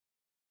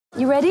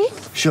You ready?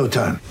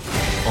 Showtime.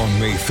 On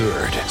May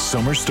 3rd,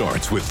 summer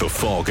starts with The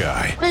Fall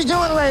Guy. Let's do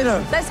it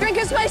later. Let's drink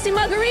a spicy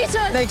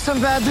margarita. Make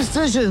some bad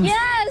decisions.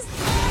 Yes!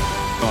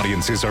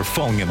 Audiences are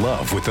falling in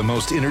love with the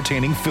most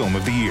entertaining film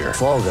of the year.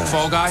 Fall Guy.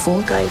 Fall Guy?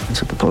 Fall guy.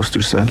 That's what the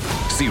poster said.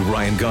 See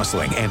Ryan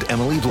Gosling and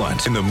Emily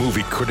Blunt in the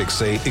movie critics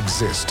say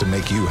exists to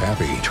make you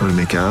happy. Trying to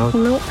make it out?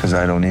 Nope. Because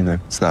I don't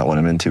either. It's not what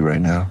I'm into right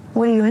now.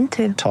 What are you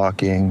into?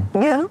 Talking.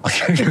 Yeah.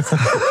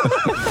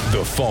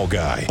 The Fall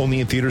Guy.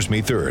 Only in theaters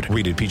May 3rd.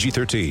 Rated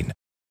PG-13.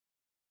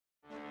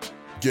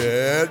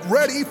 Get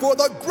ready for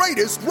the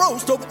greatest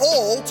roast of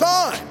all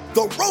time.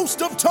 The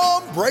Roast of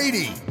Tom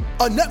Brady.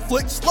 A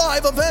Netflix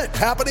live event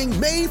happening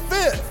May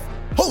 5th.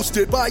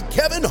 Hosted by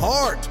Kevin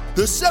Hart.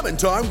 The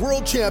 7-time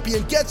world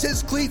champion gets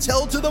his cleats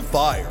held to the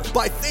fire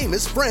by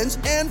famous friends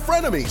and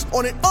frenemies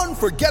on an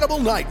unforgettable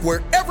night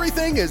where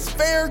everything is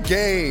fair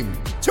game.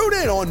 Tune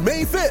in on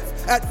May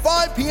 5th at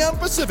 5 p.m.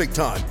 Pacific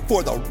time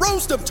for the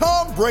Roast of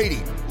Tom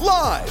Brady.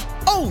 Live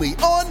only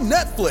on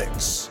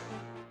Netflix.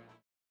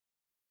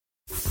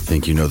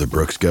 Think you know the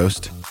Brooks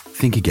Ghost?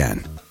 Think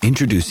again.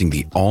 Introducing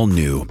the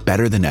all-new,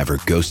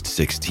 better-than-ever Ghost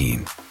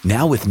 16.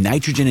 Now with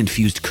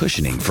nitrogen-infused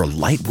cushioning for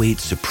lightweight,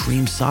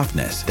 supreme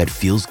softness that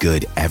feels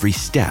good every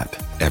step,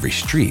 every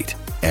street,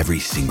 every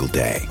single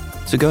day.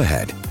 So go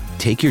ahead,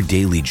 take your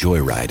daily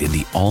joyride in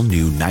the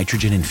all-new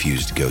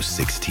nitrogen-infused Ghost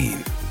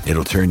 16.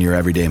 It'll turn your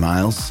everyday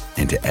miles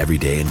into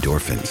everyday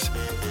endorphins.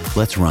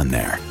 Let's run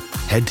there.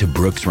 Head to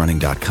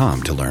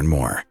brooksrunning.com to learn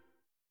more.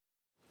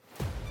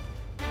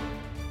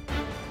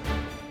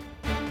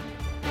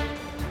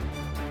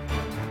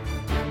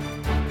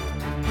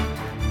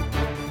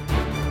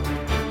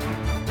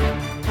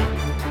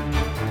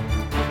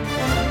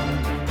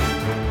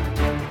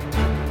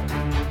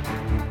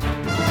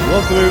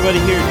 Welcome everybody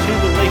here to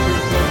the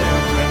Lakers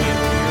Lowdown. I am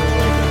here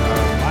with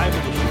our live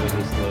edition of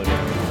this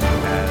Lowdown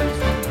as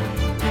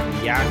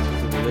we react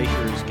to the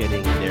Lakers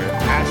getting their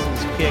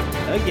asses kicked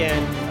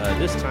again,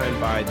 this time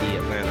by the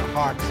Atlanta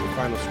Hawks. The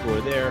final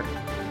score there,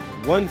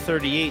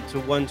 138 to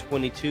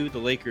 122. The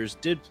Lakers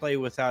did play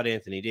without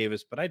Anthony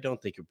Davis, but I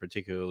don't think it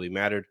particularly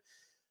mattered.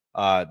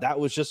 That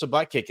was just a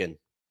butt kicking.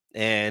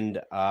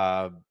 And,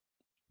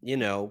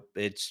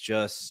 it's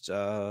just...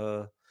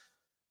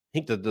 I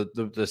think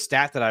the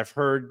stat that I've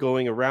heard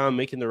going around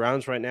making the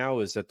rounds right now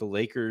is that the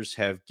Lakers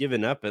have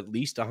given up at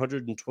least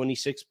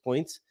 126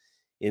 points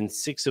in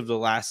 6 of the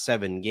last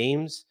 7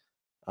 games.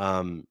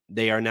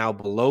 They are now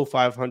below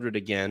 500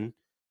 again.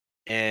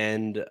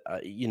 And,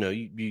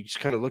 you just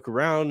kind of look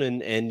around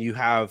and you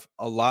have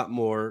a lot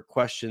more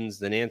questions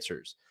than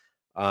answers.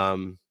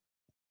 We'll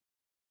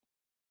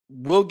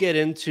get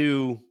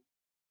into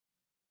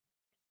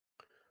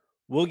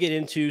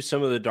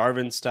some of the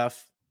Darvin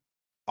stuff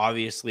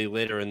obviously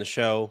later in the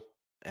show,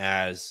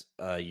 as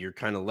you're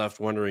kind of left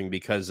wondering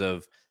because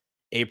of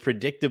a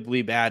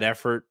predictably bad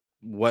effort,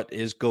 what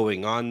is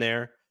going on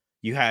there.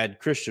 You had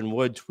Christian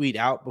Wood tweet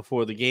out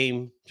before the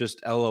game,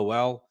 just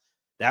LOL.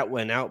 That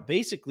went out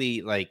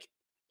basically like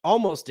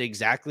almost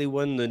exactly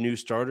when the new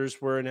starters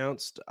were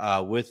announced,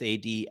 with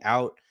AD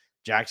out.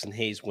 Jackson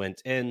Hayes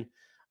went in.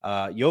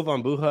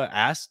 Jovan Buha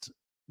asked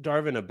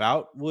Darvin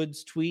about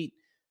Wood's tweet.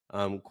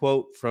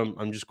 Quote from,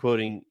 I'm just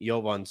quoting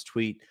Jovan's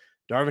tweet.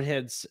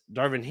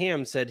 Darvin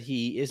Ham said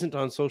he isn't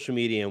on social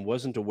media and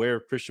wasn't aware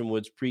of Christian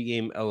Wood's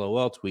pregame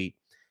LOL tweet.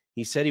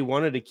 He said he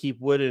wanted to keep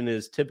Wood in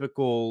his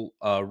typical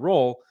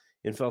role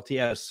and felt he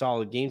had a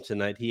solid game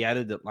tonight. He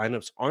added that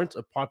lineups aren't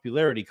a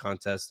popularity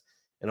contest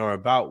and are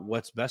about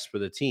what's best for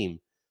the team.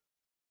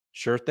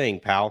 Sure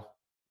thing, pal.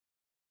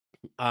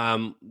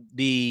 So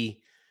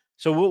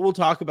we'll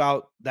talk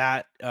about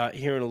that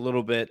here in a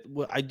little bit.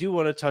 I do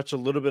want to touch a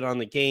little bit on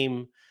the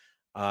game,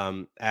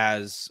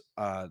 as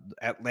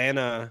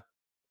Atlanta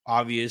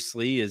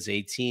obviously is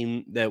a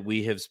team that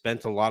we have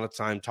spent a lot of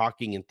time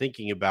talking and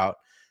thinking about.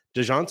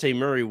 DeJounte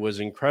Murray was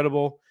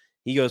incredible.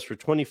 He goes for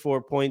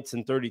 24 points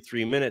in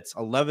 33 minutes,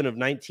 11 of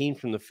 19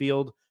 from the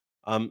field,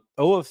 0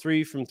 of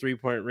 3 from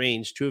three-point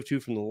range, 2 of 2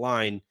 from the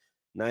line,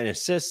 9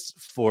 assists,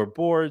 4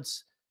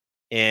 boards,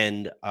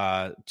 and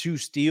 2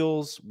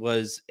 steals.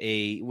 Was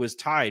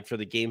tied for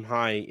the game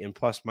high in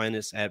plus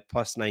minus at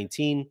plus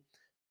 19.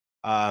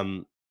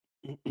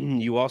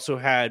 You also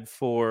had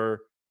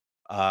for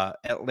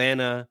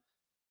Atlanta,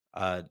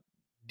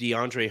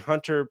 DeAndre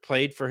Hunter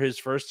played for his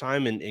first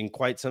time in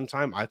quite some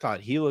time. I thought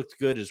he looked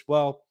good as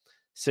well.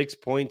 6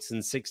 points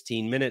in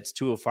 16 minutes,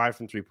 2 of 5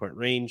 from three-point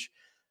range.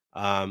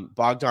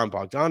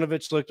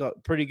 Bogdanovich looked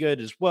pretty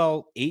good as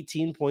well.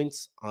 18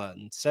 points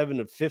on 7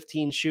 of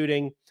 15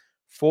 shooting,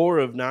 4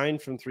 of 9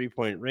 from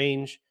three-point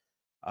range.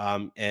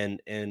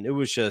 And it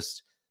was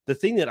just the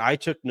thing that I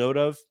took note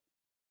of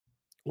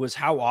was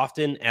how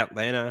often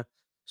Atlanta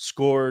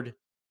scored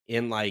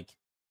in like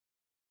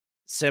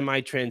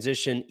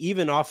semi-transition,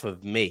 even off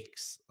of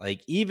makes,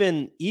 like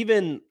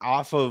even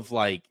off of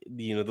like,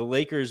 the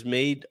Lakers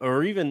made,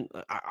 or even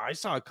I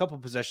saw a couple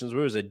possessions where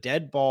it was a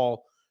dead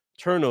ball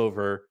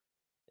turnover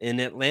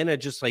and Atlanta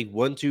just like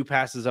 1-2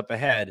 passes up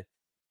ahead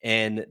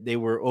and they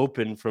were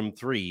open from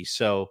 3.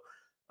 So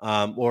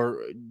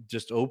or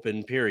just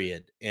open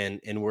period,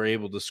 and were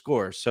able to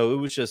score. So it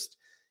was just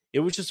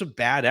a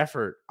bad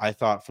effort, I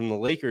thought, from the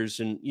Lakers.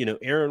 And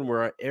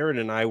Aaron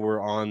and I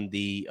were on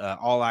the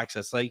All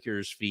Access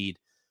Lakers feed,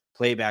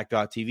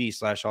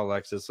 playback.tv/All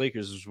Access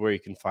Lakers is where you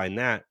can find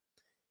that.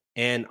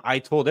 And I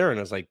told Aaron,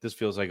 I was like, this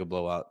feels like a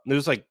blowout. And it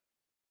was like,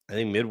 I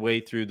think midway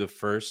through the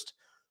first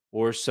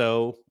or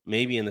so,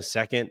 maybe in the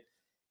second.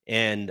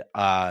 And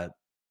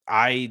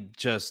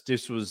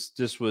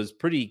this was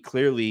pretty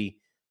clearly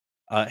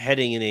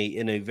heading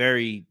in a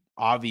very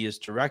obvious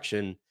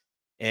direction.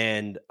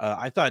 And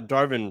I thought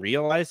Darvin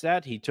realized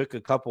that. He took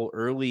a couple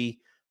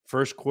early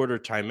first quarter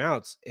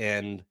timeouts,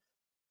 and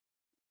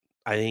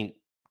I think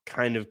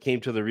kind of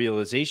came to the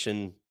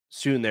realization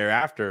soon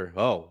thereafter,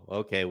 oh,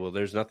 okay, well,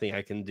 there's nothing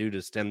I can do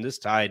to stem this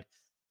tide.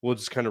 We'll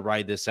just kind of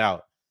ride this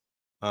out.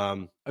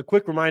 A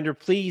quick reminder,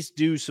 please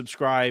do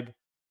subscribe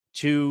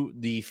to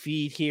the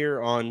feed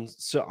here on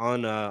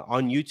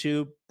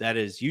YouTube. That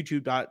is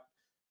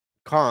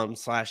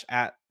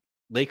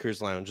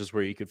youtube.com/@Lakers Lounge is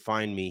where you could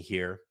find me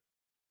here.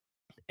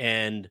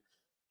 And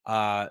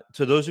to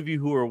those of you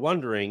who are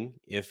wondering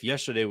if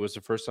yesterday was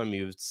the first time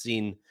you've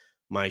seen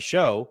my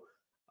show,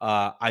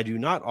 I do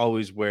not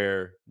always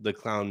wear the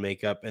clown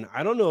makeup. And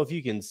I don't know if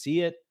you can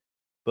see it,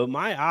 but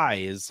my eye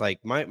is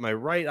like my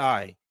right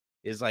eye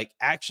is like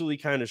actually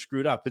kind of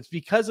screwed up. It's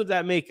because of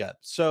that makeup.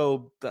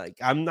 So like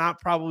I'm not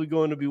probably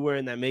going to be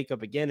wearing that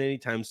makeup again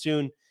anytime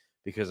soon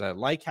because I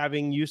like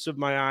having use of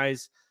my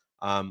eyes.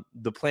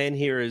 The plan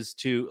here is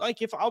to,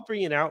 like, if I'll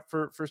bring it out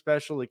for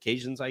special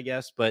occasions, I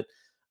guess, but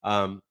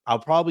I'll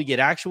probably get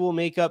actual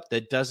makeup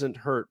that doesn't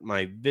hurt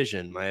my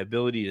vision, my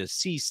ability to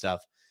see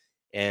stuff.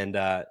 And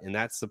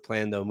that's the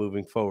plan though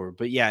moving forward.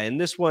 But yeah, in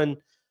this one,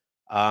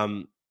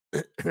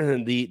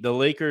 the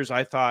Lakers,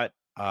 I thought,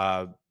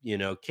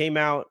 came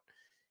out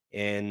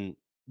and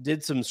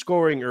did some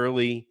scoring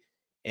early,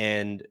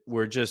 and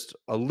were just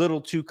a little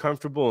too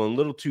comfortable and a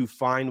little too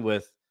fine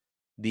with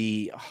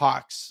the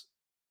Hawks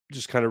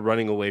just kind of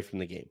running away from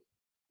the game,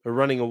 or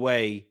running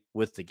away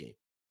with the game.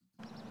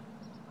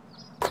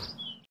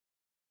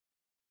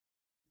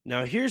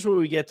 Now, here's where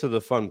we get to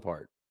the fun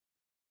part.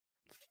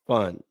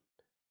 Fun.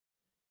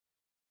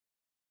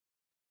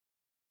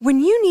 When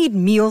you need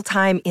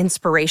mealtime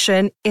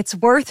inspiration, it's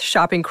worth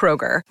shopping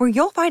Kroger, where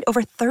you'll find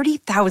over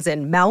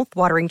 30,000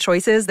 mouth-watering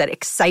choices that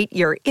excite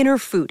your inner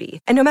foodie.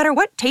 And no matter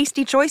what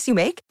tasty choice you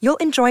make, you'll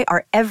enjoy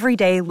our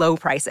everyday low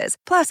prices,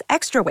 plus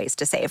extra ways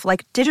to save,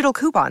 like digital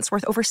coupons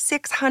worth over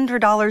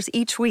 $600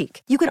 each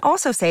week. You can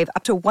also save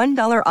up to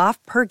 $1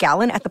 off per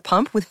gallon at the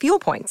pump with fuel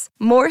points.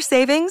 More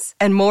savings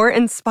and more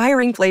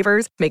inspiring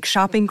flavors make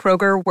shopping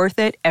Kroger worth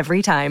it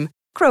every time.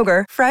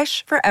 Kroger,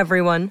 fresh for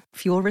everyone.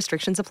 Fuel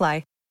restrictions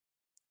apply.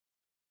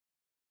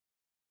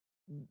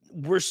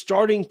 We're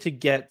starting to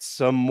get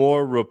some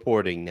more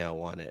reporting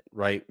now on it,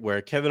 right?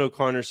 Where Kevin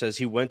O'Connor says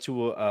he went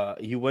to a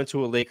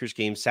Lakers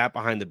game, sat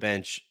behind the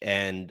bench,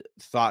 and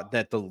thought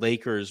that the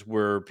Lakers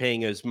were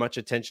paying as much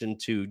attention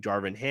to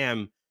Darvin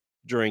Ham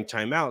during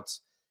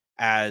timeouts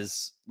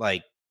as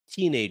like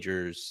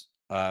teenagers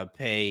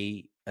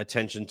pay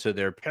attention to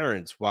their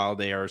parents while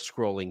they are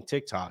scrolling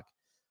TikTok.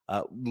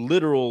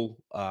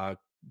 Literal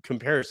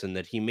comparison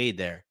that he made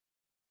there.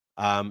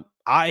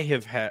 I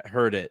have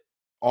heard it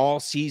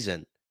all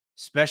season,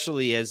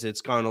 especially as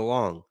it's gone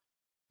along,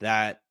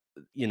 that,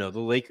 the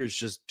Lakers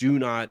just do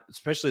not,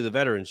 especially the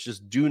veterans,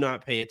 just do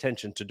not pay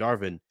attention to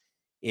Darvin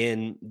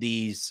in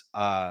these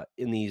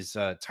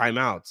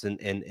timeouts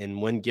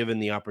and when given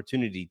the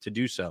opportunity to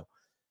do so,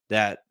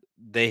 that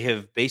they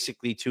have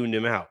basically tuned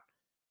him out.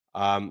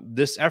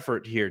 This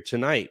effort here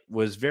tonight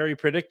was very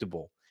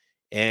predictable,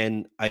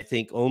 and I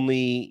think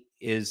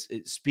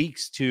it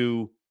speaks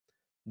to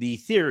the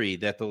theory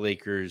that the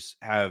Lakers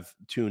have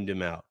tuned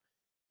him out.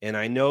 And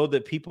I know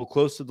that people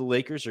close to the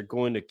Lakers are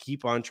going to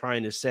keep on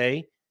trying to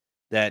say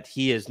that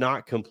he has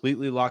not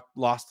completely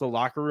lost the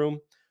locker room.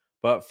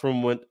 But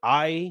from what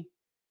I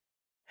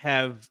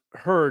have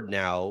heard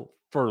now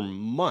for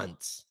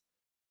months,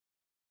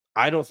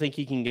 I don't think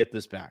he can get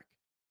this back.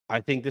 I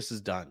think this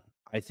is done.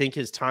 I think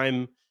his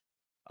time,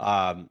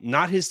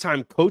 not his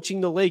time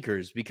coaching the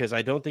Lakers, because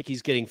I don't think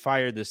he's getting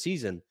fired this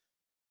season.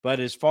 But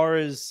as far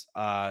as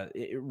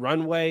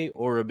runway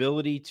or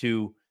ability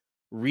to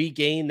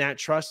regain that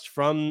trust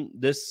from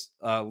this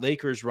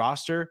Lakers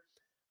roster,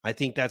 I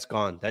think that's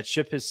gone. That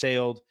ship has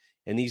sailed,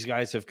 and these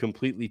guys have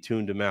completely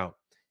tuned him out.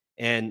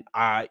 And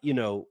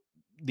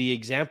the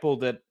example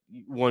that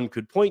one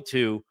could point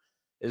to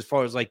as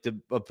far as like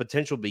a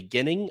potential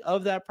beginning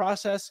of that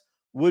process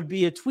would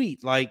be a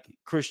tweet like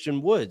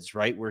Christian Wood's,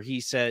 right? Where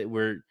he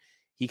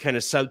kind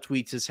of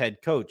subtweets his head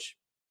coach.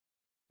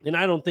 And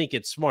I don't think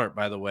it's smart,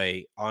 by the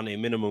way, on a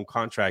minimum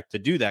contract to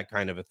do that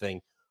kind of a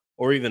thing,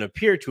 or even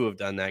appear to have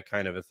done that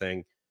kind of a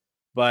thing.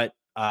 But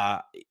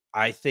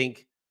I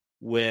think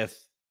with,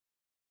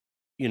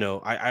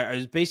 I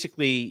was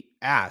basically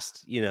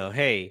asked,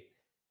 hey,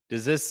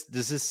 does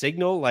this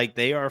signal like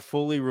they are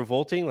fully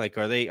revolting? Like,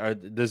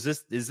 is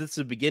this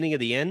the beginning of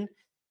the end?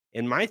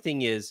 And my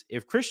thing is,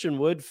 if Christian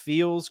Wood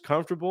feels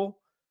comfortable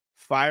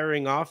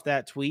firing off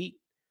that tweet,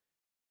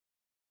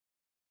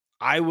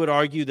 I would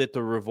argue that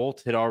the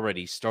revolt had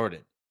already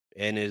started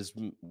and is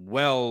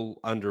well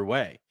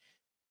underway.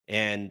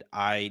 And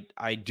I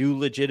do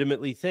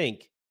legitimately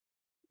think,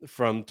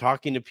 from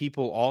talking to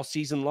people all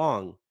season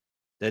long,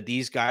 that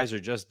these guys are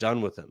just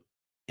done with him.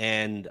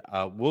 And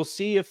we'll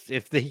see if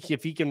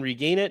he can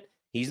regain it.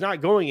 He's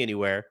not going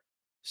anywhere.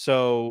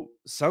 So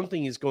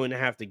something is going to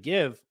have to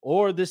give,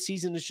 or this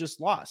season is just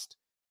lost.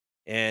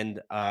 And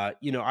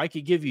I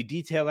could give you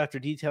detail after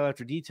detail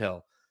after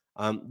detail.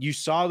 You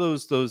saw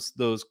those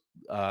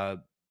the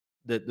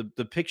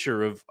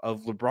picture of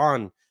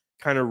LeBron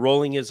kind of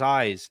rolling his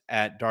eyes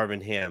at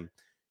Darvin Ham.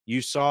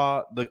 You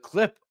saw the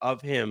clip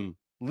of him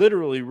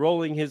literally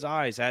rolling his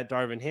eyes at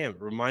Darvin Ham.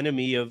 It reminded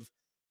me of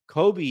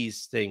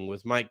Kobe's thing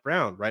with Mike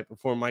Brown right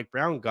before Mike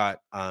Brown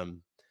got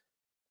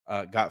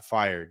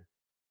fired.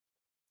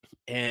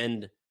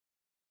 And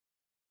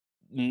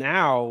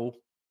now,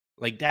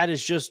 like, that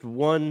is just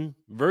one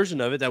version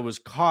of it that was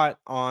caught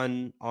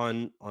on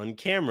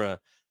camera,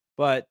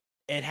 but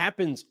it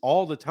happens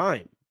all the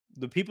time.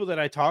 The people that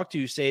I talk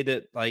to say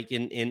that, like,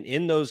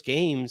 in those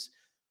games,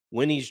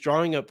 when he's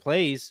drawing up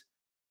plays,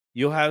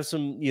 you'll have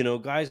some,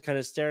 guys kind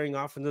of staring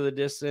off into the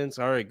distance.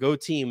 All right, go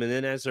team. And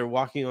then as they're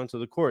walking onto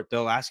the court,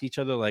 they'll ask each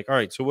other, like, all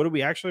right, so what are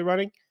we actually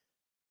running?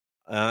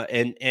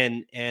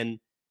 And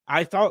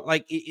I thought,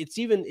 like, it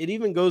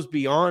even goes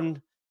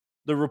beyond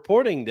the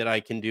reporting that I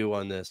can do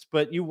on this,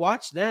 but you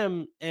watch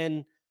them,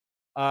 and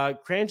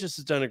Kranjus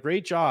has done a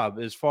great job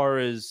as far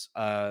as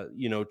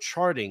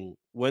charting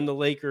when the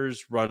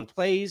Lakers run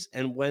plays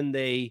and when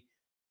they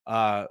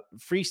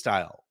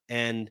freestyle,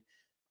 and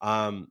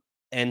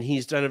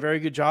he's done a very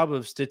good job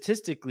of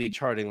statistically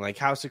charting, like,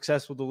 how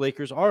successful the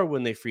Lakers are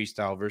when they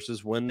freestyle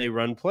versus when they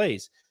run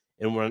plays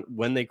and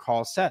when they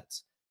call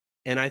sets.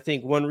 And I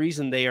think one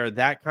reason they are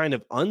that kind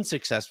of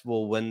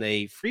unsuccessful when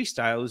they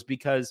freestyle is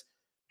because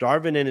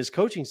Darvin and his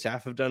coaching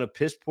staff have done a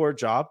piss poor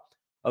job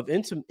of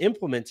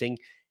implementing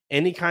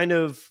any kind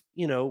of,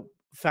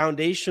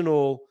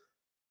 foundational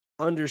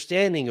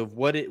understanding of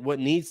what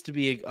needs to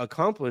be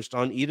accomplished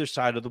on either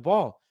side of the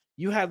ball.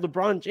 You had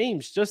LeBron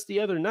James just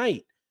the other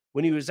night,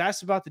 when he was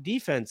asked about the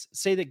defense,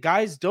 say that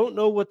guys don't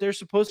know what they're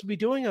supposed to be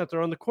doing out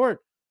there on the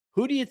court.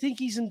 Who do you think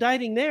he's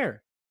indicting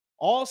there?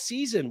 All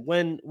season,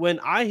 when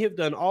I have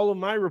done all of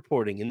my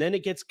reporting, and then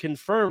it gets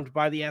confirmed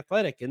by The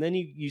Athletic, and then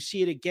you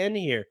see it again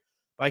here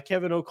by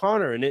Kevin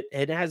O'Connor, and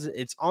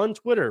it's on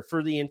Twitter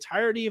for the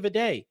entirety of a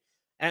day.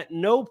 At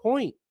no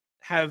point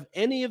have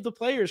any of the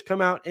players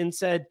come out and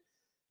said,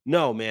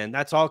 no, man,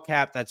 that's all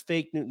cap, that's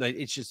fake news, like,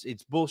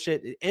 it's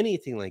bullshit,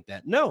 anything like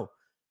that. No.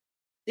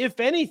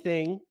 If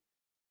anything,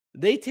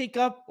 they take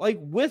up, like,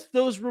 with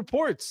those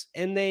reports,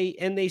 and they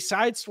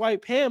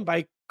sideswipe Ham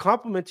by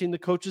complimenting the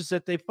coaches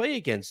that they play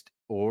against,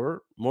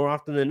 or more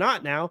often than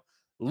not now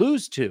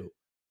lose to.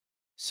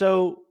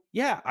 So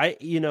yeah,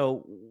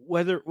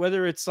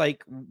 whether it's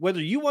like,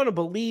 whether you want to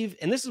believe,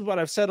 and this is what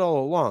I've said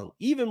all along,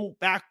 even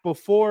back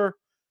before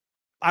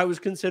I was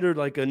considered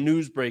like a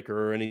newsbreaker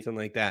or anything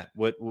like that,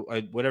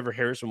 whatever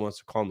Harrison wants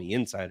to call me,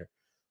 insider,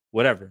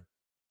 whatever.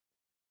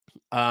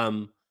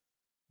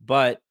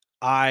 But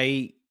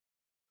I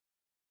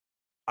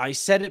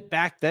said it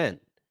back then,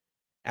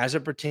 as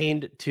it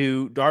pertained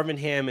to Darvin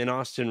Ham and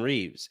Austin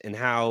Reeves, and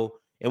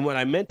what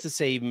I meant to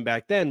say even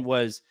back then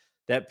was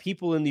that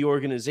people in the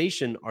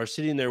organization are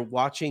sitting there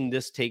watching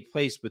this take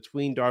place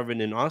between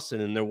Darvin and Austin,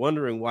 and they're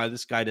wondering why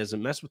this guy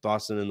doesn't mess with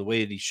Austin in the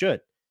way that he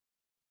should.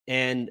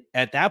 And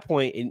at that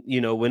point,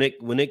 when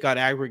it got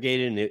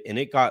aggregated and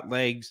it got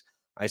legs,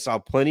 I saw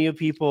plenty of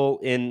people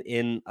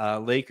in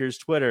Lakers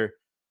Twitter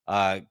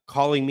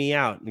calling me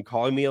out and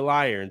calling me a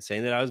liar and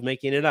saying that I was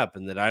making it up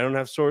and that I don't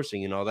have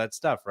sourcing and all that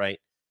stuff, right?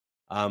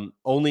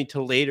 Only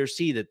to later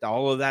see that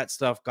all of that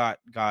stuff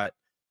got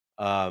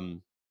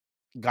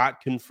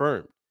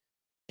confirmed,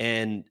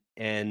 and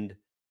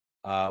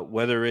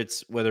whether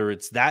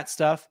it's that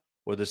stuff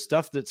or the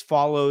stuff that's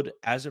followed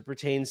as it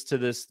pertains to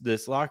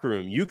this locker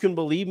room, you can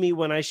believe me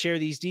when I share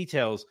these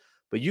details,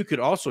 but you could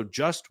also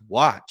just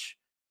watch.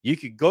 You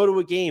could go to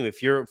a game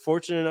if you're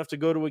fortunate enough to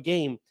go to a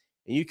game,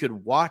 and you could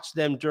watch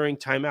them during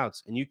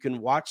timeouts, and you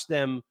can watch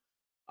them.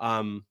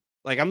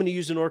 Like, I'm going to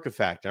use an Orca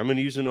factor. I'm going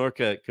to use an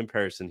Orca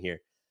comparison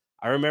here.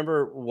 I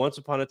remember once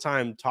upon a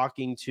time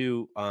talking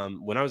to,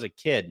 when I was a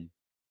kid,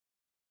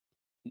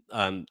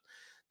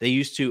 they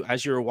used to,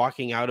 as you were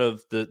walking out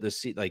of the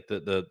sea, like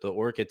the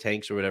Orca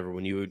tanks or whatever,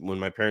 when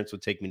my parents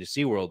would take me to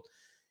SeaWorld,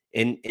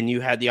 and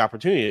you had the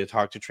opportunity to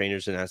talk to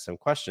trainers and ask them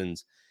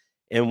questions.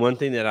 And one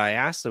thing that I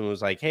asked them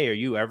was like, hey, are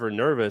you ever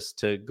nervous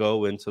to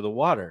go into the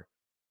water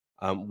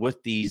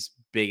with these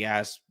big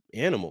ass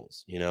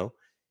animals,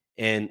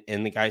 And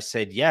the guy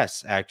said,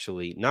 yes,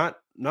 actually, not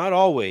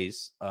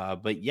always,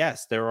 but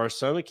yes, there are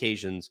some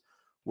occasions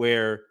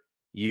where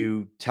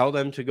you tell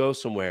them to go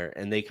somewhere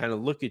and they kind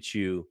of look at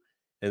you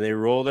and they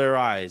roll their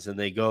eyes and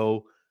they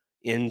go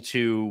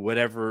into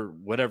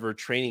whatever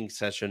training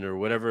session or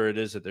whatever it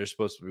is that they're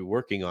supposed to be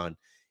working on.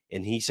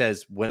 And he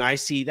says, when I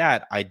see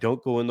that, I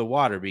don't go in the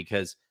water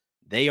because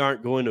they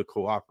aren't going to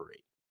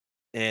cooperate.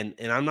 And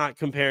I'm not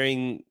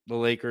comparing the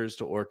Lakers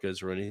to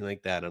orcas or anything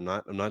like that. I'm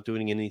not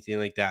doing anything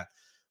like that.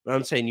 But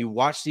I'm saying you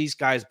watch these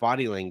guys'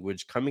 body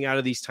language coming out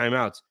of these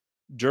timeouts,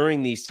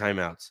 during these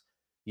timeouts.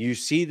 You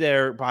see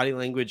their body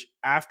language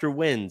after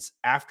wins,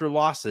 after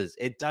losses.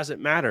 It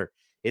doesn't matter.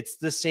 It's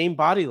the same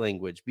body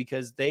language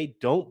because they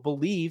don't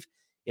believe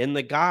in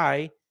the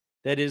guy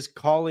that is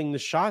calling the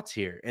shots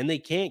here, and they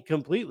can't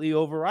completely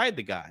override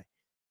the guy.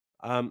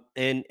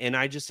 And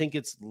I just think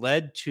it's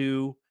led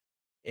to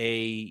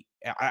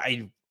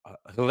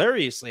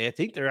hilariously, I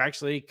think they're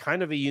actually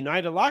kind of a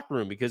united locker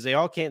room because they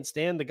all can't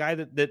stand the guy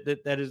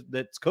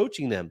that's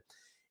coaching them,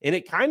 and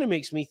it kind of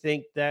makes me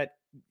think that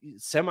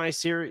semi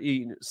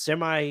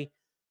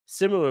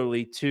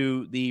similarly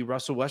to the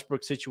Russell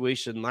Westbrook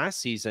situation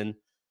last season.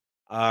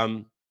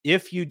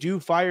 If you do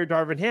fire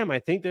Darvin Ham, I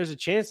think there's a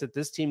chance that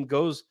this team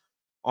goes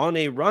on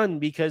a run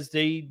because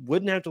they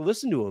wouldn't have to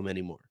listen to him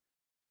anymore.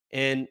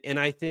 And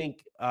I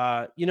think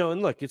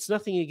and look, it's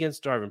nothing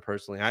against Darvin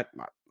personally.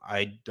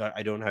 I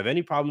don't have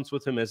any problems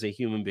with him as a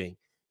human being.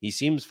 He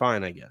seems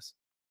fine, I guess.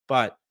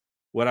 But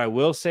what I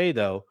will say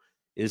though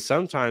is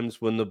sometimes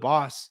when the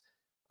boss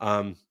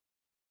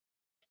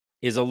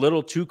is a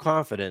little too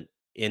confident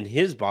in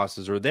his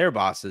bosses or their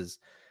bosses,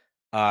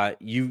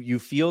 you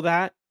feel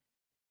that,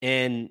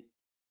 and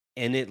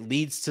it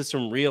leads to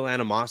some real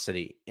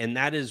animosity. And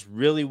that is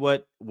really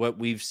what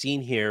we've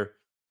seen here,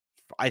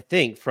 I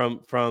think, from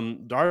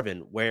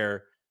Darvin,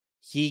 where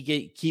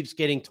he keeps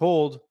getting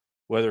told,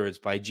 whether it's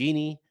by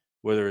Jeannie,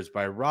 whether it's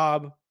by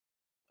Rob,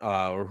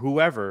 or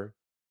whoever,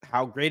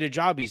 how great a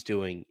job he's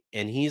doing,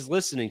 and he's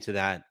listening to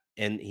that,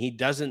 and he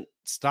doesn't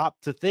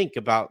stop to think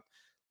about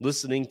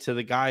listening to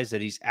the guys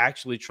that he's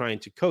actually trying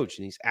to coach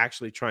and he's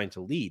actually trying to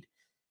lead.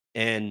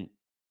 And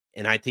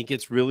I think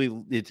it's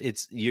really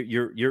it's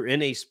you're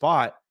in a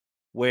spot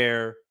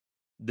where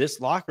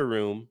this locker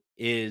room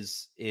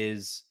is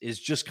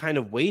just kind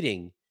of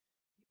waiting.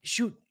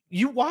 Shoot,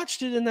 you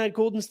watched it in that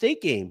Golden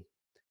State game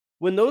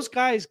when those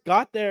guys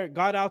got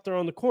out there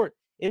on the court.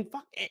 And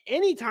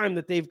any time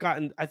that they've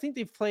gotten, I think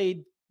they've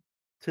played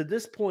to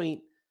this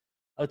point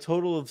a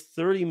total of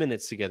 30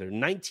 minutes together.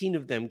 19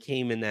 of them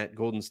came in that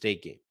Golden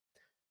State game.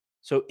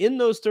 So in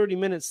those 30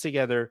 minutes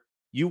together,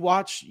 you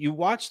watch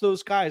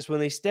those guys when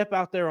they step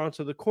out there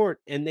onto the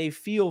court and they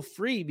feel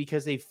free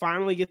because they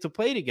finally get to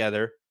play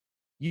together.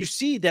 You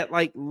see that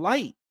like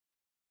light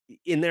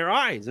in their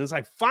eyes, and it's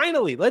like,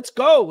 finally, let's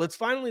go. Let's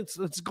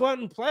go out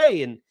and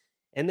play.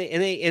 And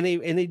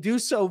they do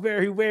so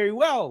very, very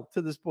well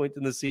to this point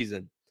in the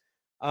season.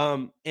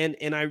 And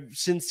I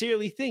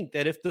sincerely think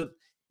that if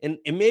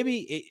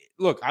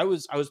look, I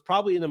was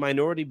probably in the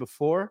minority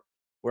before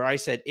where I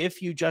said,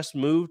 if you just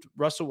moved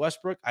Russell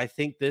Westbrook, I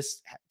think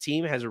this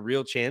team has a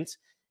real chance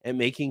at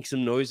making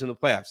some noise in the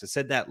playoffs. I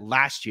said that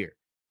last year.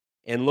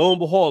 And lo and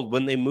behold,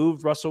 when they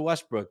moved Russell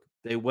Westbrook,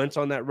 they went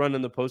on that run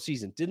in the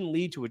postseason. Didn't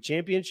lead to a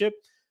championship,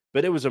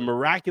 but it was a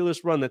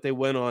miraculous run that they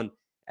went on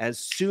as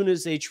soon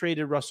as they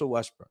traded Russell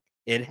Westbrook.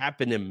 It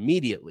happened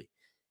immediately.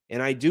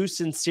 And I do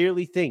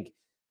sincerely think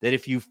that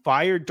if you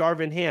fired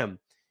Darvin Ham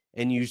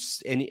and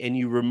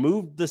you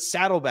removed the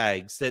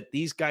saddlebags that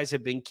these guys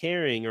have been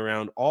carrying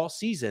around all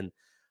season,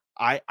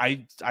 I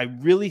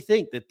really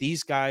think that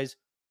these guys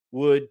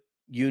would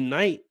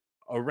unite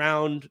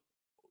around,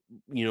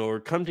 or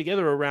come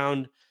together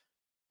around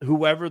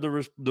whoever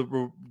the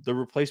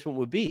replacement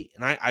would be.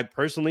 And I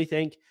personally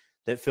think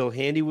that Phil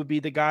Handy would be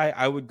the guy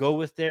I would go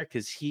with there,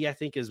 because he, I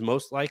think, is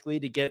most likely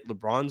to get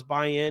LeBron's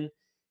buy-in,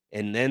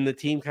 and then the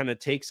team kind of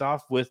takes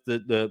off with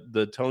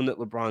the tone that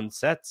LeBron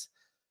sets.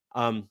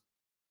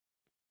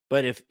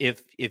 But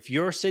if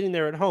you're sitting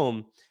there at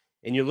home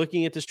and you're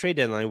looking at this trade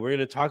deadline, we're going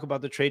to talk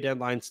about the trade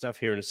deadline stuff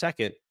here in a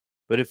second.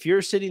 But if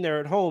you're sitting there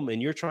at home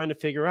and you're trying to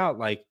figure out,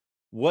 like,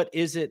 what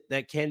is it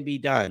that can be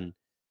done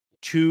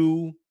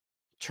to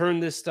turn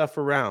this stuff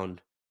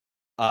around,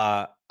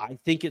 I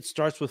think it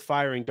starts with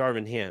firing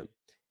Darvin Ham.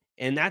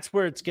 And that's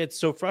where it gets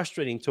so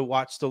frustrating to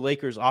watch the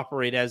Lakers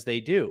operate as they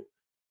do,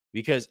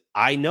 because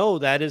I know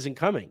that isn't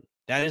coming.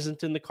 That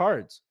isn't in the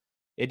cards.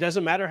 It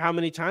doesn't matter how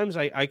many times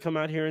I come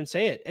out here and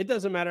say it. It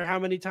doesn't matter how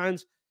many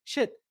times,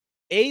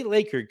 a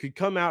Laker could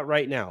come out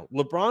right now.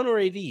 LeBron or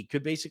AD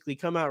could basically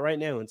come out right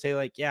now and say,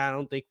 like, yeah, I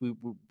don't think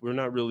we're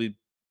not really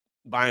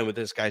buying what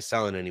this guy's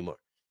selling anymore.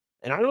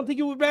 And I don't think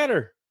it would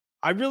matter.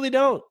 I really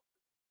don't.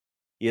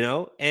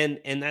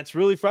 And that's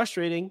really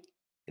frustrating,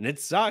 and it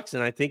sucks.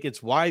 And I think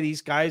it's why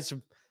these guys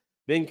have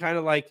been kind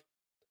of like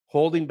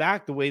holding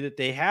back the way that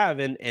they have,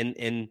 and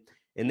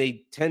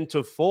they tend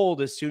to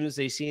fold as soon as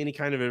they see any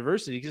kind of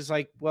adversity. Because,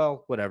 like,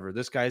 well, whatever,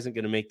 this guy isn't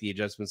going to make the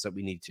adjustments that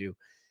we need to,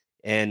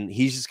 and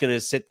he's just going to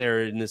sit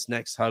there in this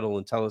next huddle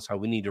and tell us how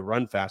we need to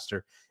run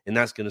faster, and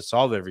that's going to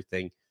solve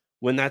everything,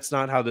 when that's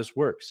not how this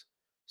works.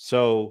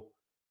 So,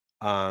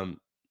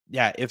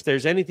 yeah, if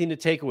there's anything to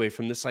take away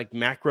from this, like,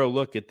 macro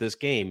look at this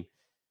game,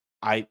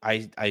 I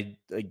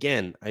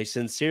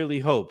sincerely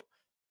hope,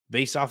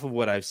 based off of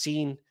what I've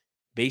seen,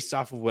 based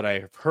off of what I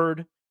have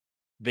heard,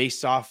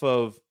 based off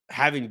of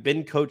having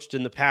been coached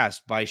in the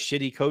past by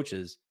shitty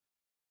coaches,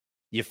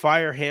 You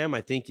fire Ham, I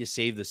think you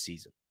save the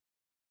season.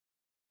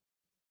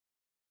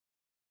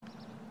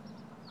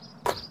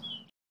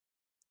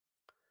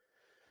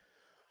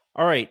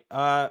 All right.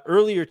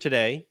 Earlier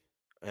today,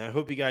 I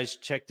hope you guys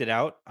checked it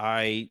out.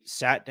 I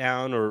sat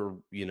down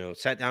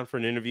for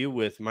an interview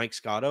with Mike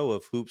Scotto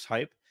of Hoops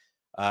Hype.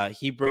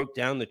 He broke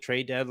down the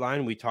trade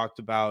deadline. We talked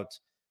about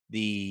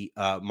the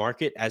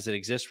market as it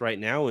exists right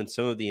now and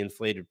some of the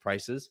inflated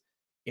prices.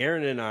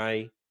 Aaron and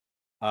I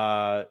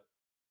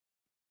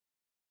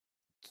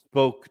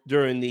spoke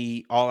during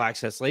the All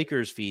Access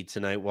Lakers feed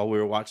tonight while we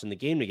were watching the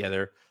game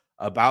together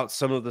about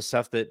some of the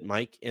stuff that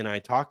Mike and I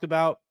talked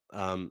about.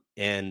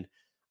 And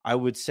I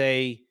would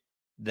say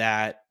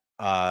that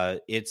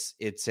it's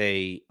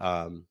a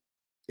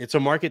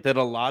market that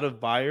a lot of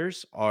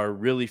buyers are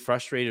really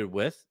frustrated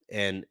with,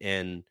 and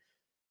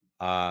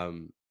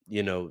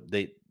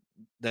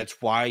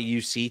that's why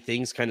you see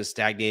things kind of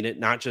stagnated,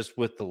 not just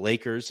with the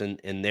Lakers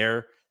and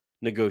their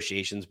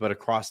negotiations, but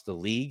across the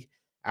league.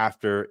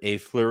 After a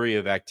flurry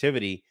of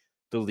activity,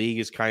 the league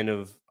is kind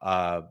of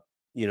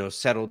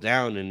settled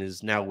down and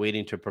is now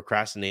waiting to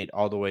procrastinate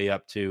all the way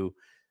up to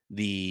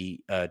the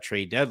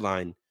trade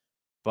deadline.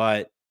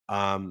 But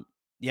I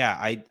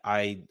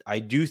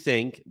do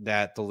think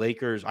that the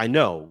Lakers, I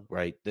know,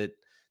 right, that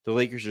the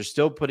Lakers are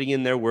still putting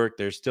in their work.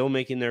 They're still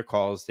making their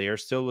calls. They are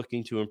still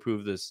looking to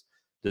improve this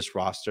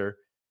roster.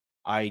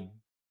 I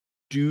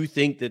do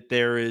think that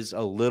there is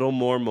a little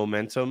more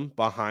momentum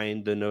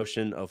behind the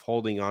notion of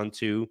holding on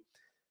to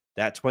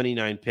that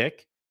 29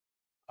 pick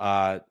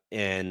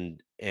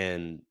and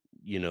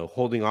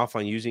holding off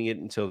on using it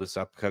until this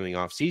upcoming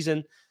off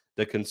season.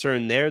 The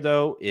concern there,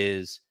 though,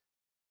 is,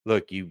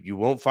 look, you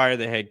won't fire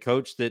the head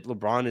coach that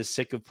LeBron is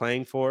sick of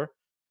playing for.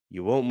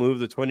 You won't move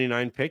the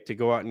 29 pick to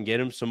go out and get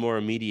him some more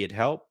immediate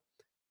help.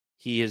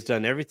 He has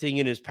done everything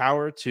in his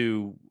power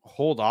to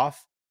hold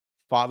off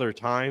Father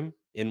Time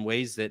in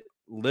ways that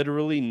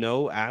literally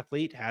no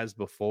athlete has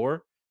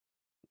before,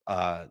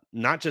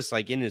 not just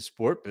like in his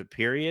sport, but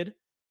period.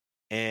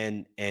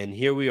 And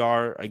here we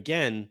are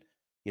again,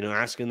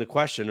 asking the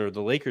question, or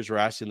the Lakers were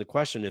asking the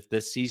question, if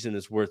this season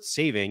is worth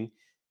saving.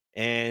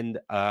 And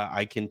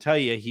I can tell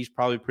you, he's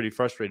probably pretty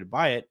frustrated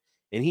by it.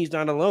 And he's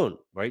not alone,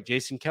 right?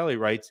 Jason Kelly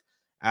writes,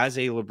 as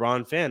a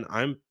LeBron fan,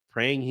 I'm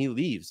praying he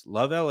leaves.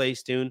 Love LA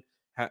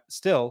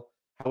still.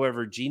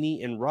 However,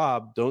 Jeannie and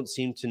Rob don't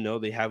seem to know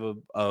they have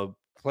a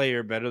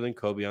player better than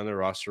Kobe on their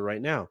roster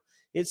right now.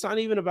 It's not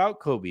even about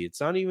Kobe.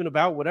 It's not even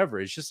about whatever.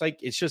 It's just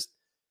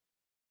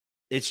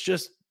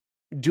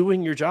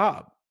doing your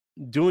job,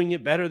 doing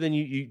it better than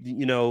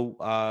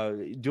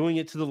doing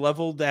it to the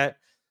level that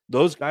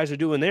those guys are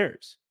doing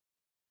theirs.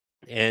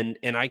 And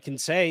I can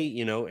say,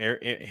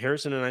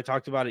 Harrison and I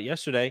talked about it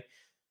yesterday.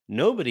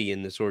 Nobody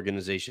in this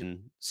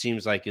organization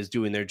seems like is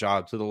doing their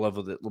job to the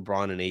level that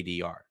LeBron and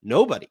AD are.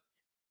 Nobody.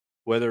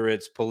 Whether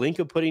it's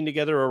Pelinka putting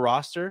together a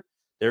roster,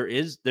 there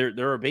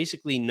are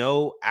basically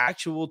no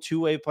actual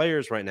two-way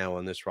players right now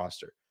on this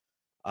roster.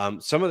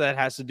 Some of that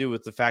has to do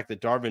with the fact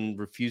that Darvin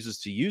refuses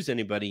to use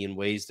anybody in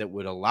ways that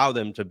would allow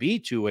them to be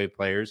two-way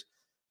players,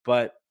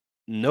 but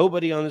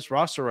nobody on this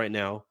roster right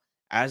now,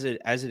 as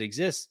it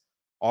exists,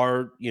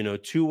 are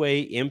two-way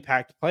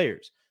impact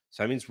players.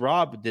 So that means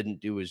Rob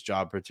didn't do his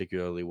job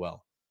particularly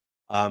well.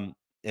 And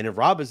if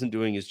Rob isn't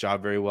doing his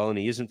job very well and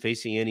he isn't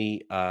facing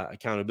any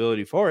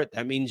accountability for it,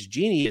 that means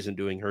Jeannie isn't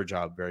doing her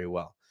job very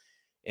well.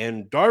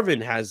 And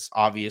Darvin has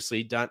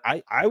obviously done,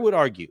 I would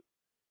argue,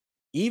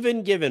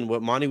 even given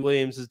what Monty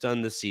Williams has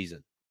done this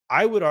season,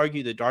 I would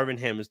argue that Darvin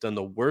Ham has done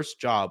the worst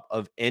job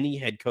of any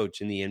head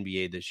coach in the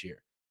NBA this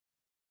year.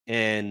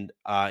 And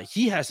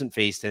he hasn't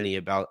faced any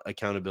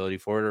accountability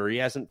for it, or he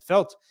hasn't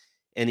felt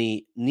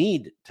any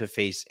need to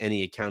face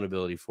any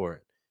accountability for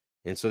it.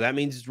 And so that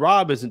means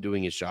Rob isn't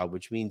doing his job,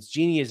 which means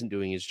Jeannie isn't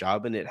doing his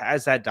job. And it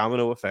has that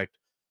domino effect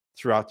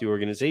throughout the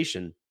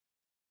organization.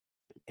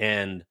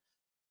 And,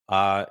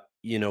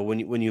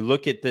 when you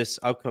look at this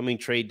upcoming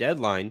trade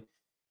deadline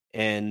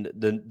and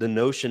the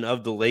notion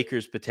of the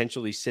Lakers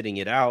potentially sitting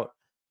it out,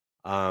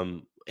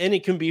 and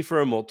it can be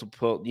for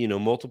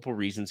multiple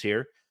reasons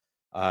here.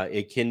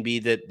 It can be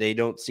that they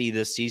don't see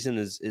this season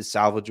as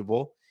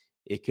salvageable.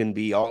 It can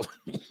be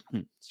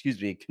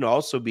excuse me. It can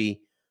also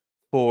be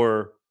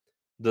for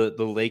the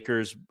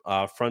Lakers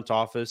front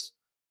office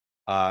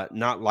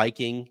not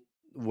liking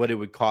what it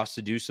would cost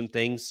to do some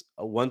things.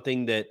 One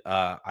thing that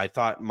I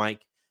thought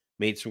Mike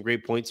made some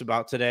great points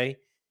about today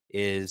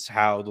is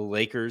how the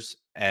Lakers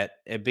at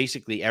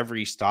basically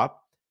every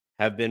stop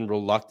have been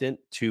reluctant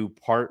to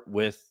part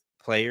with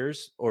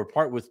players or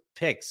part with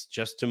picks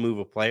just to move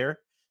a player,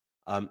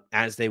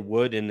 as they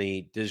would in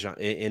a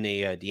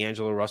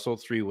D'Angelo Russell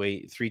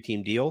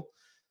three-team deal.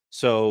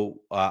 So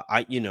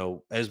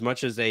as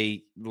much as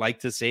they like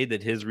to say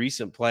that his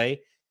recent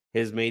play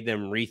has made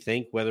them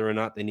rethink whether or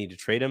not they need to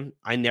trade him,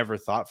 I never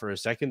thought for a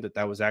second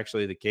that was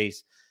actually the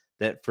case.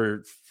 That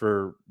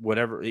for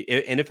whatever,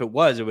 and if it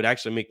was, it would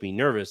actually make me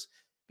nervous,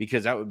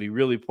 because that would be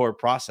really poor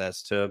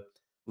process to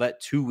let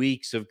 2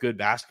 weeks of good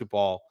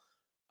basketball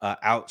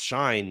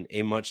outshine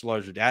a much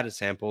larger data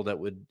sample that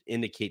would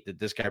indicate that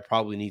this guy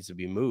probably needs to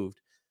be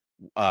moved,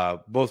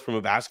 both from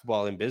a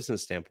basketball and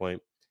business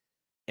standpoint.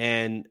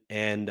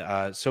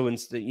 So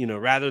instead,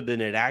 rather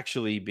than it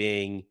actually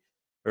being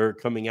or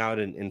coming out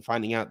and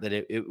finding out that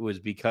it was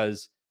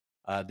because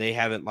they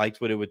haven't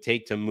liked what it would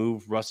take to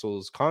move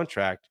Russell's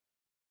contract,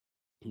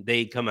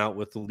 they come out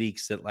with the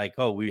leaks that like,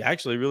 oh, we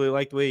actually really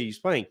like the way he's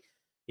playing.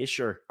 Yeah,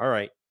 sure. All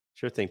right.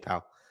 Sure thing,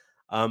 pal.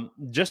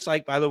 Just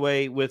like, by the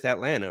way, with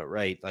Atlanta,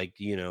 right? Like,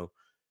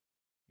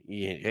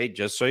 hey,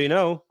 just so you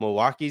know,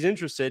 Milwaukee's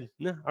interested.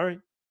 No, all right.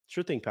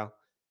 Sure thing, pal.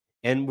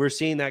 And we're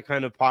seeing that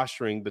kind of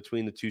posturing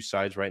between the two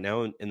sides right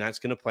now. And that's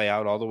going to play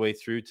out all the way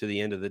through to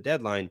the end of the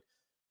deadline.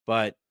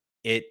 But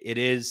it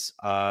is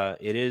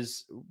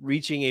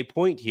reaching a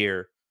point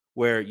here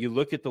where you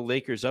look at the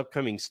Lakers'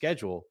 upcoming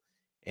schedule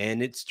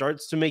and it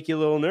starts to make you a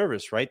little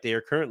nervous, right? They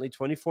are currently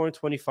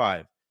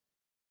 24-25.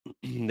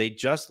 They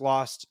just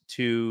lost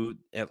to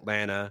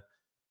Atlanta,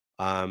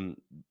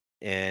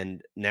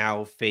 and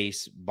now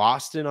face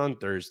Boston on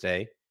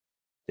Thursday.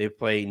 They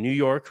play New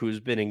York, who's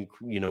been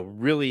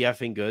really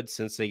effing good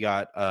since they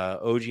got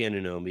OG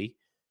Anunoby.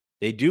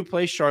 They do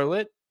play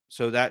Charlotte,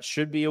 so that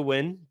should be a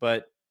win,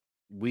 but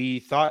we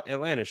thought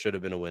Atlanta should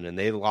have been a win, and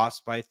they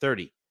lost by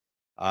 30,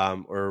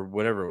 or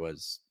whatever it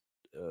was,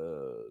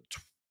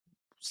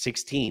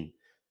 16.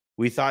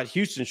 We thought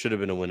Houston should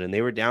have been a win, and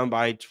they were down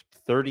by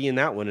 30 in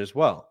that one as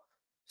well.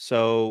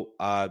 So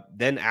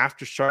then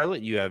after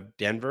Charlotte, you have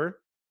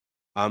Denver,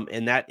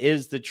 and that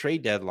is the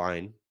trade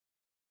deadline.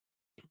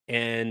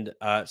 And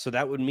so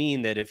that would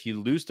mean that if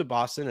you lose to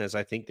Boston, as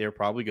I think they're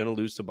probably going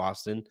to lose to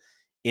Boston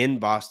in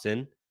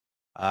Boston,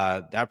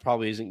 that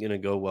probably isn't going to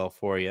go well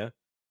for you.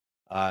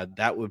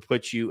 That would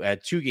put you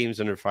at 2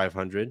 games under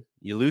 500.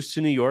 You lose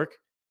to New York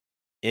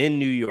in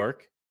New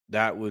York,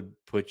 that would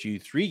put you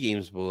 3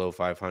 games below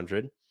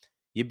 500.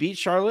 You beat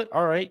Charlotte,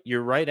 all right.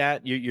 You're right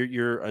at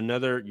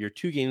you're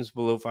 2 games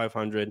below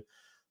 500,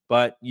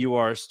 but you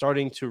are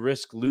starting to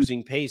risk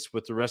losing pace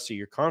with the rest of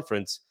your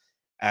conference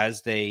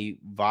as they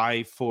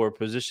vie for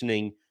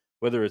positioning,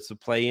 whether it's the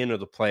play-in or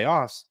the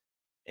playoffs.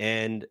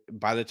 And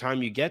by the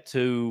time you get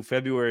to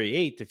February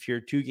 8th, if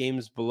you're 2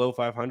 games below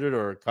 500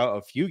 or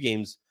a few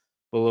games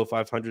below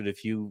 500,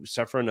 if you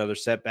suffer another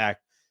setback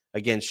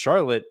against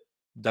Charlotte,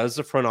 does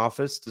the front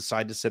office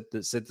decide to sit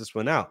this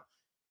one out?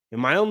 And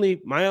my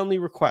only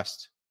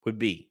request would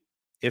be,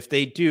 if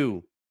they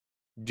do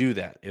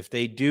that, if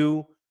they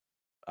do,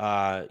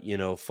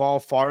 fall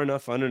far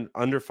enough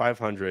under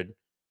 500,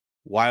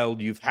 while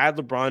you've had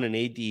LeBron and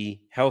AD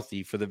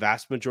healthy for the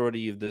vast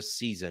majority of this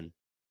season,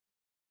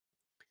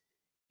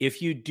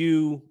 if you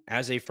do,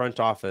 as a front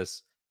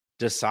office,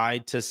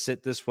 decide to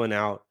sit this one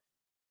out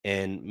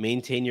and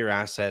maintain your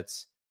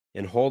assets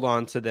and hold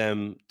on to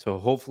them to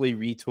hopefully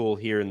retool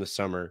here in the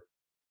summer,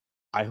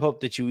 I hope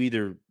that you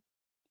either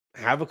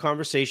have a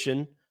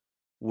conversation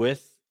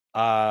with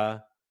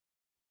LeBron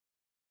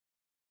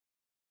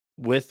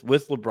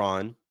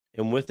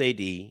and with AD,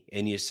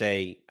 and you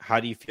say, how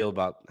do you feel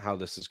about how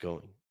this is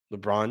going?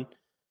 LeBron,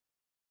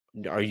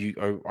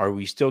 are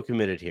we still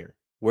committed here?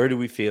 Where do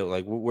we feel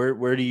like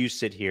where do you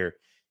sit here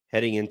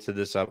heading into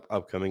this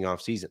upcoming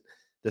offseason?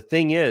 The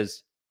thing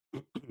is,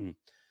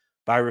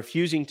 by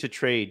refusing to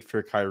trade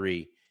for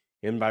Kyrie,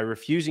 and by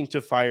refusing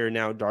to fire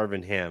now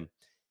Darvin Ham,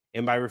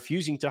 and by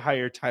refusing to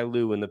hire Ty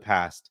Lue in the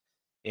past,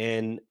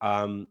 and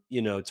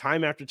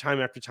time after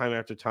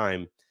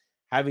time,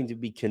 having to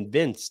be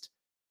convinced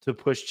to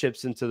push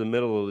chips into the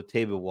middle of the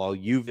table while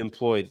you've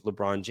employed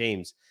LeBron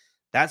James,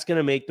 that's going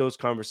to make those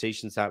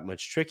conversations that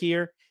much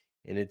trickier.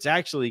 And it's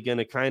actually going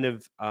to kind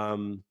of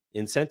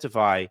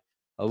incentivize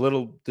a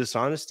little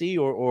dishonesty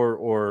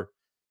or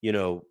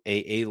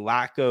a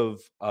lack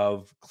of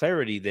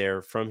clarity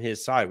there from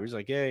his side, where he's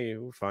like, yeah,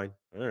 we're fine.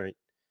 All right.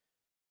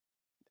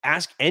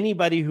 Ask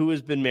anybody who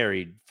has been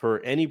married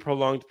for any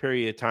prolonged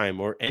period of time,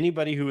 or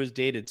anybody who has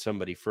dated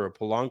somebody for a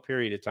prolonged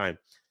period of time.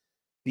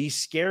 The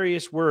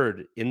scariest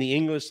word in the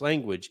English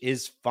language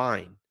is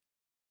fine.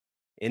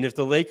 And if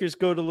the Lakers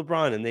go to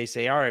LeBron and they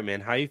say, all right,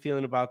 man, how are you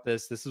feeling about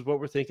this? This is what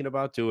we're thinking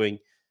about doing.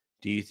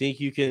 Do you think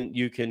you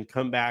can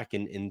come back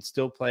and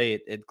still play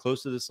at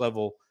close to this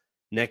level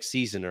next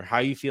season? Or how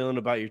are you feeling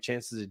about your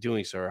chances of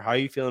doing so? Or how are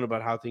you feeling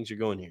about how things are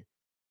going here?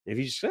 If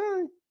you just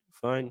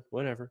fine,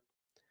 whatever.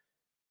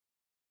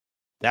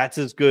 That's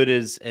as good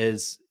as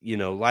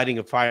lighting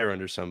a fire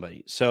under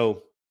somebody.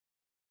 So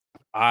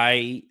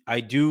I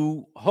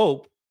do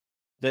hope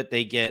that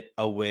they get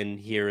a win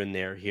here and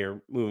there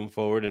here moving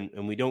forward,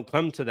 and we don't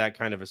come to that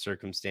kind of a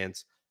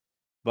circumstance.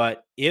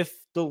 But if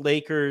the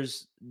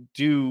Lakers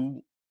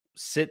do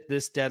sit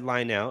this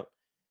deadline out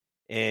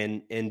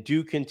and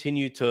do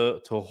continue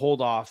to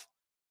hold off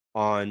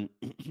on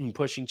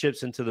pushing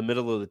chips into the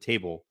middle of the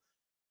table,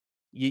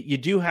 you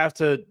do have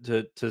to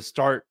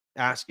start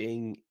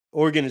asking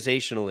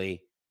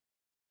organizationally,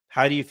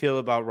 how do you feel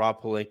about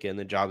Rob Pelinka and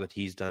the job that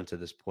he's done to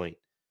this point?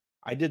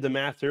 I did the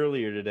math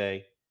earlier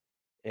today,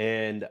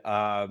 and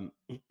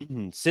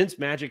since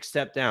Magic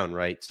stepped down,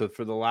 right? So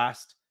for the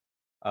last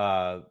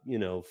 5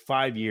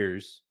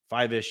 years,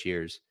 5-ish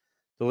years.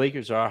 The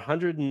Lakers are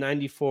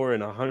 194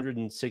 and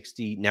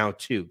 160 now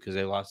too, because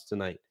they lost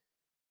tonight.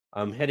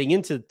 Heading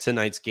into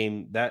tonight's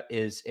game, that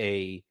is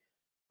a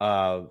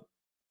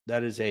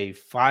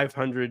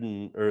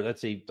 500 or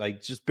that's a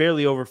like just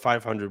barely over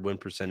 500 win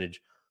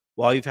percentage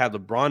while you've had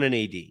LeBron and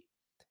AD.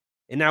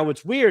 And now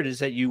what's weird is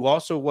that you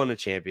also won a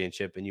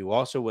championship and you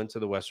also went to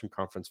the Western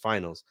Conference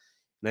Finals.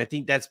 And I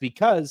think that's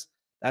because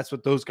that's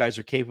what those guys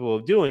are capable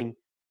of doing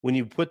when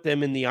you put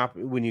them in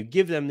when you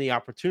give them the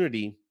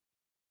opportunity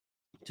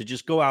to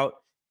just go out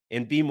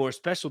and be more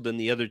special than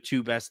the other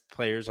two best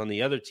players on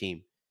the other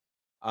team.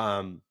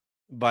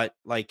 But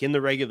like in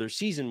the regular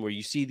season where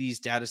you see these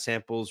data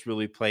samples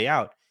really play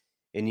out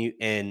and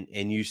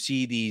you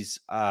see these,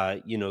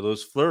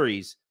 those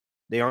flurries,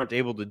 they aren't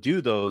able to do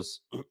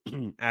those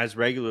as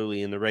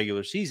regularly in the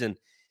regular season.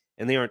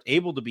 And they aren't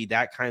able to be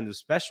that kind of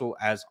special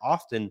as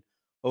often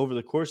over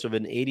the course of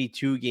an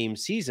 82 game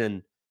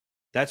season.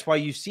 That's why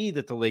you see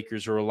that the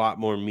Lakers are a lot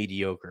more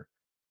mediocre,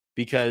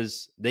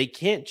 because they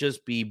can't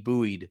just be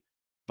buoyed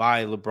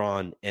by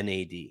LeBron and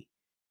AD.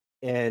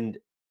 And,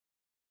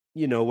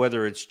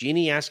 whether it's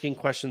Jeannie asking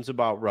questions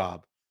about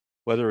Rob,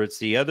 whether it's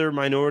the other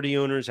minority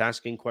owners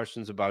asking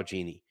questions about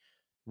Jeannie,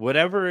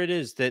 whatever it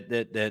is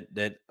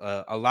that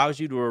allows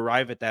you to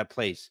arrive at that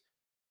place,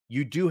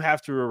 you do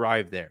have to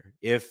arrive there.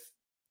 If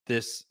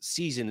this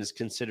season is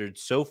considered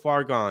so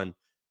far gone,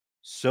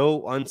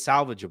 so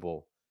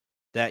unsalvageable,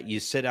 that you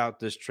sit out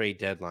this trade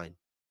deadline,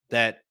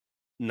 that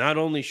not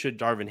only should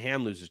Darvin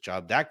Ham lose his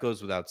job, that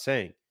goes without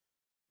saying,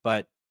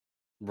 but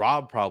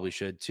Rob probably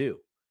should too.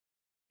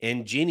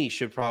 And Jeannie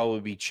should probably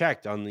be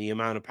checked on the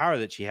amount of power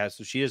that she has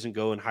so she doesn't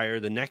go and hire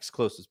the next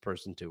closest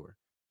person to her.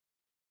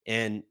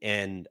 And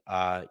these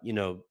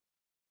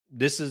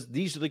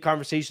are the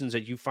conversations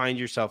that you find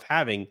yourself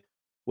having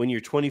when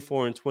you're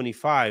 24 and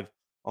 25,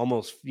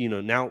 almost,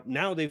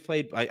 now they've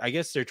played, I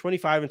guess they're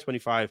 25 and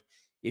 25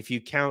 if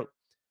you count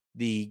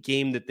the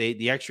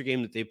extra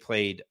game that they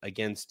played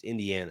against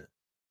Indiana.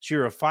 So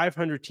you're a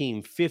 500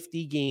 team,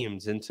 50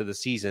 games into the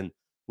season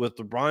with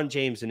LeBron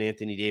James and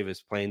Anthony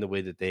Davis playing the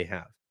way that they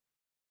have.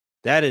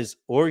 That is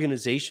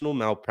organizational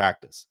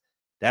malpractice.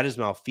 That is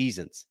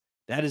malfeasance.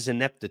 That is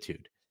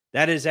ineptitude.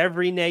 That is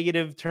every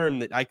negative term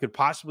that I could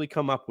possibly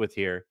come up with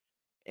here.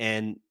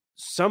 And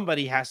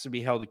somebody has to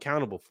be held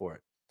accountable for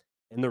it.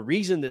 And the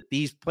reason that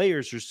these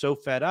players are so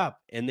fed up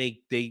and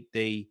they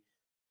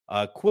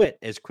quit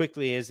as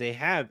quickly as they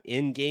have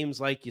in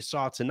games like you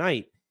saw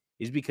tonight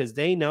is because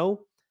they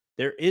know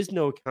there is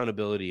no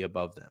accountability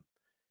above them.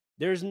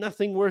 There's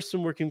nothing worse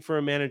than working for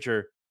a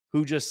manager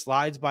who just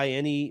slides by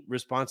any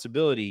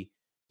responsibility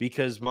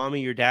because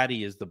mommy or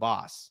daddy is the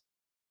boss,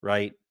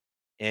 right?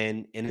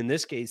 And in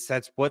this case,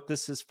 that's what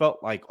this has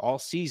felt like all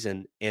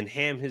season. And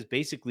Ham has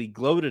basically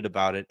gloated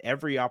about it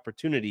every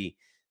opportunity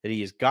that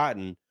he has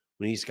gotten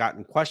when he's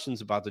gotten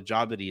questions about the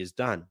job that he has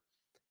done.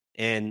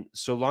 And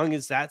so long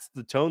as that's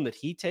the tone that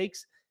he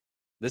takes,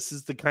 this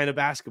is the kind of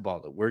basketball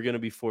that we're going to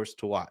be forced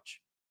to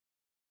watch.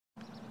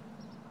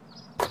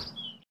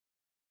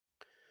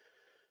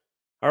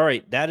 All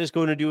right, that is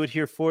going to do it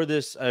here for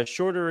this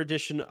shorter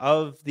edition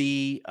of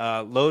the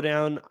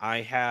Lowdown. I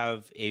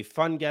have a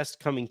fun guest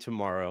coming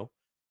tomorrow,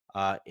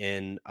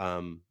 and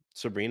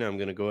Sabrina. I'm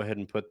going to go ahead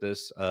and put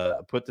this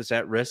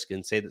at risk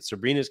and say that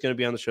Sabrina is going to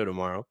be on the show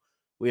tomorrow.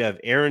 We have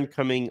Aaron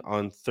coming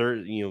on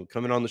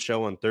coming on the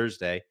show on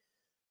Thursday.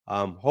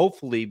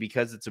 Hopefully,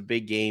 because it's a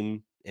big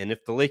game, and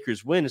if the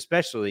Lakers win,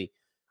 especially,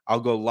 I'll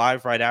go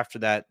live right after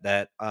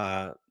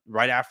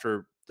right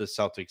after the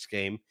Celtics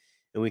game.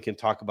 And we can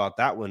talk about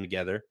that one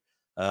together,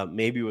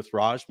 maybe with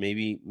Raj,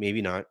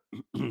 maybe not.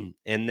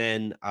 And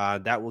then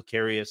that will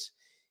carry us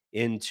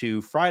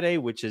into Friday,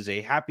 which is a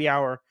happy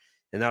hour.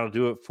 And that'll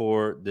do it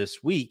for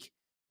this week.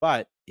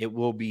 But it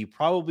will be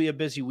probably a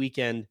busy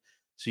weekend.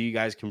 So you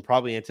guys can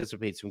probably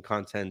anticipate some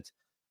content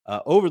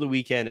over the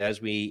weekend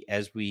as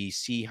we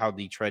see how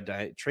the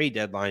trade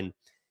deadline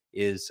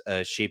is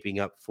shaping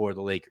up for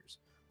the Lakers.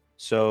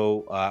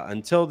 So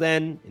until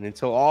then, and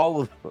until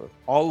all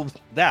of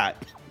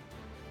that,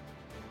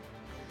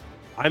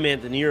 I'm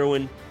Anthony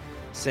Irwin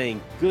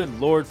saying, good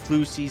Lord,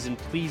 flu season,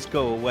 please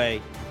go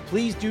away.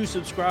 Please do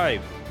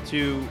subscribe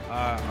to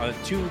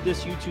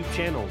this YouTube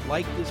channel,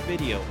 like this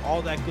video,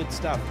 all that good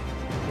stuff.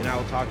 And I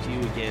will talk to you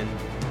again.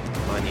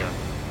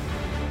 Mañana.